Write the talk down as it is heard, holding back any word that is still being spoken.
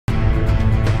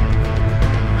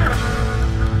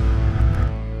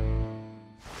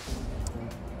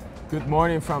Good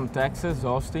morning from Texas,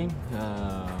 Austin.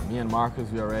 Me and Marcus,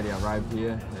 we already arrived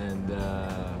here, and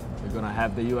we're gonna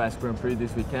have the US Grand Prix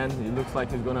this weekend. It looks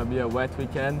like it's gonna be a wet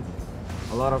weekend,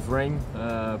 a lot of rain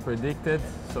predicted.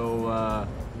 So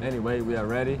anyway, we are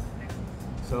ready.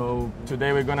 So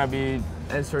today we're gonna be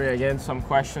answering again some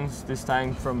questions, this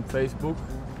time from Facebook.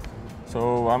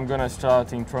 So I'm gonna start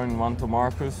introing one to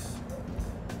Marcus.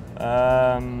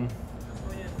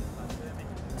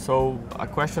 So a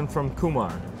question from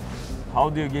Kumar. How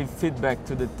do you give feedback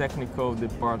to the technical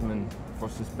department for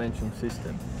suspension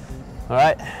system? All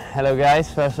right, hello guys,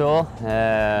 first of all.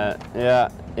 Yeah,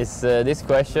 it's this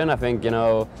question, I think,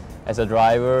 as a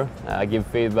driver, I give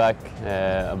feedback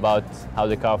about how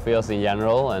the car feels in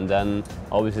general, and then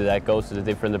obviously that goes to the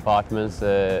different departments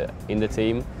in the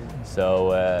team.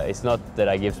 So it's not that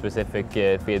I give specific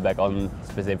feedback on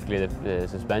specifically the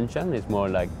suspension, it's more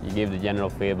like you give the general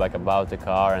feedback about the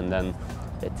car, and then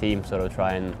the team sort of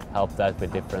try and help that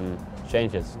with different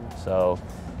changes. So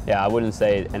yeah, I wouldn't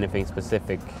say anything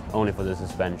specific only for the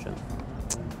suspension.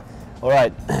 All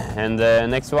right, and the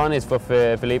next one is for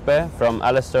Felipe from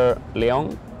Alistair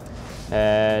Leon.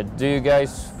 Do you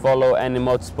guys follow any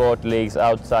motorsport leagues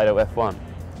outside of F1?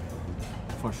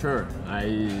 For sure.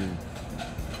 I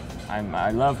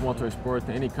love motorsport,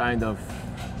 any kind of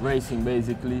racing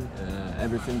basically,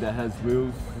 everything that has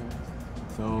wheels.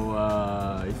 So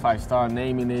if I start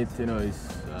naming it, it's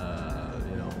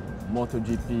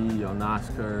MotoGP or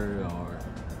NASCAR or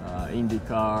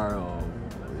IndyCar or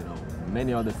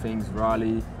many other things,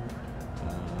 rally,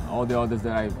 all the others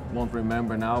that I won't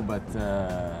remember now. But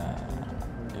a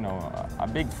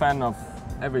big fan of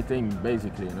everything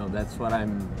basically. That's what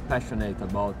I'm passionate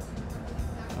about,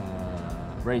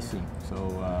 racing.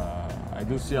 So I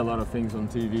do see a lot of things on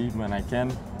TV when I can.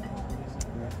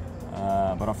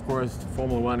 But of course,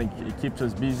 Formula One, it keeps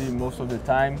us busy most of the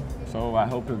time, so I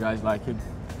hope you guys like it.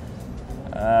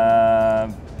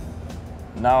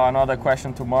 Now another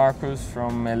question to Marcus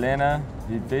from Elena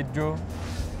Viveggio.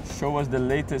 Show us the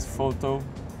latest photo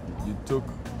you took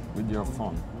with your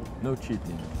phone. No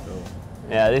cheating. So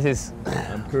yeah, this is...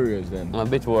 I'm curious then. I'm a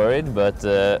bit worried, but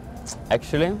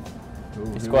actually,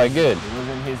 it's quite good. He was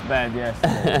in his bed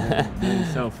yesterday doing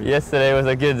selfies. Yesterday was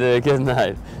a good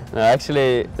night. No,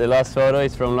 actually, the last photo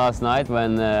is from last night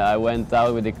when I went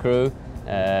out with the crew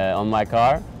on my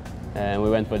car, and we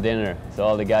went for dinner. So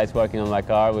all the guys working on my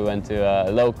car, we went to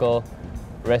a local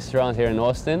restaurant here in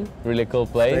Austin. Really cool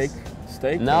place.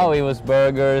 Steak? No, it was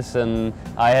burgers, and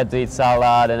I had to eat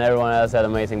salad, and everyone else had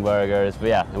amazing burgers. But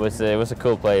yeah, it was a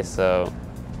cool place. So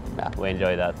yeah, we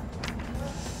enjoyed that.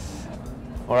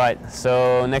 All right,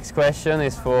 so next question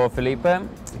is for Felipe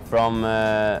from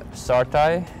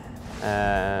Sartai.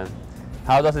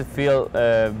 How does it feel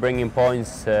bringing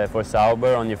points for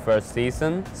Sauber on your first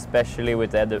season, especially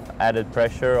with the added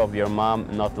pressure of your mom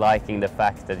not liking the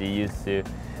fact that you used to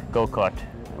go-kart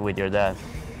with your dad?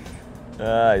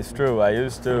 It's true. I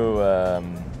used to,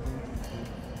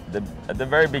 at the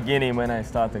very beginning when I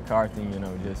started karting,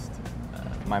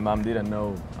 my mom didn't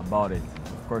know about it.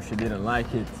 Of course, she didn't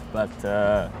like it, but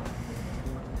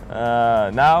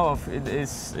now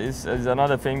it's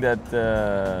another thing that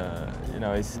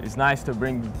it's nice to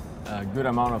bring a good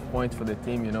amount of points for the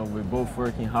team. We're both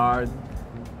working hard,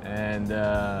 and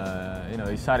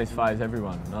it satisfies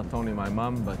everyone, not only my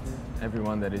mom, but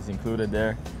everyone that is included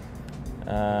there.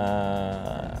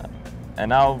 And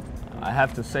now I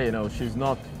have to say, she's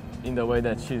not in the way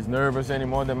that she's nervous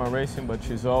anymore than my racing, but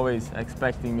she's always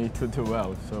expecting me to do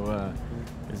well. So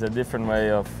it's a different way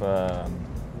of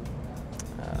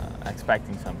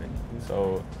expecting something.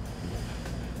 So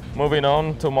moving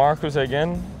on to Marcus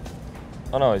again.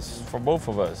 Oh no, it's for both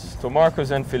of us. To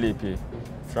Marcus and Felipe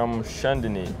from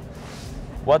Chandini.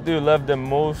 What do you love the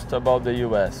most about the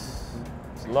US?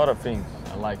 It's a lot of things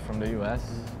I like from the US.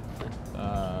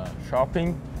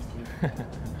 Shopping.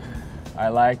 I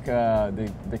like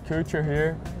the culture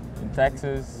here in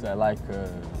Texas. I like the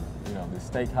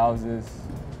steak houses.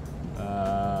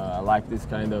 I like this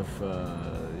kind of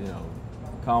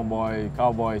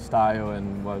cowboy style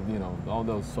and all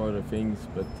those sort of things.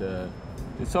 But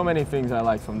there's so many things I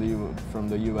like from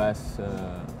the US.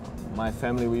 My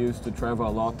family, we used to travel a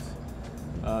lot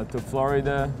to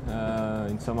Florida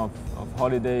in some of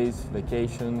holidays,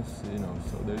 vacations.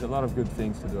 So there's a lot of good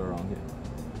things to do around here.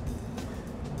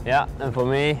 Yeah, and for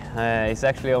me, it's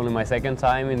actually only my second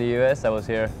time in the US. I was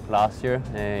here last year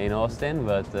in Austin,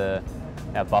 but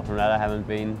yeah, apart from that, I haven't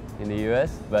been in the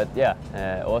US. But yeah,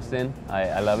 Austin,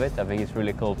 I love it. I think it's a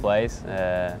really cool place.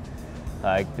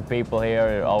 Like the people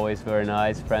here are always very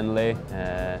nice, friendly,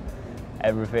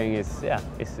 everything is, yeah,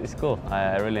 it's cool.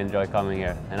 I really enjoy coming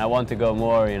here, and I want to go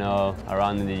more, you know,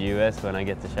 around in the US when I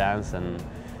get the chance and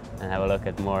have a look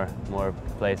at more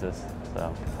places.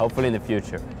 So hopefully in the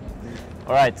future.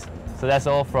 All right, so that's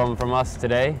all from us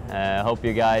today. I hope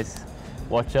you guys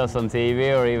watch us on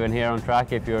TV or even here on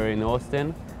track if you're in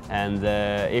Austin. And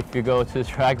if you go to the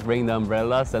track, bring the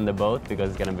umbrellas and the boat because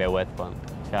it's gonna be a wet one.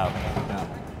 Ciao. Yeah.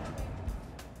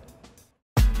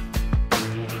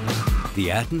 The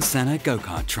Ayrton Senna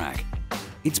go-kart track.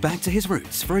 It's back to his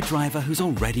roots for a driver who's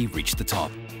already reached the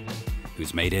top,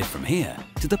 who's made it from here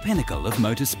to the pinnacle of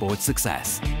motorsport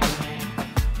success.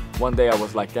 One day I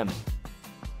was like them.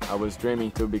 I was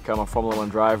dreaming to become a Formula 1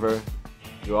 driver.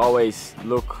 You always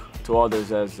look to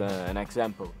others as an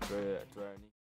example. To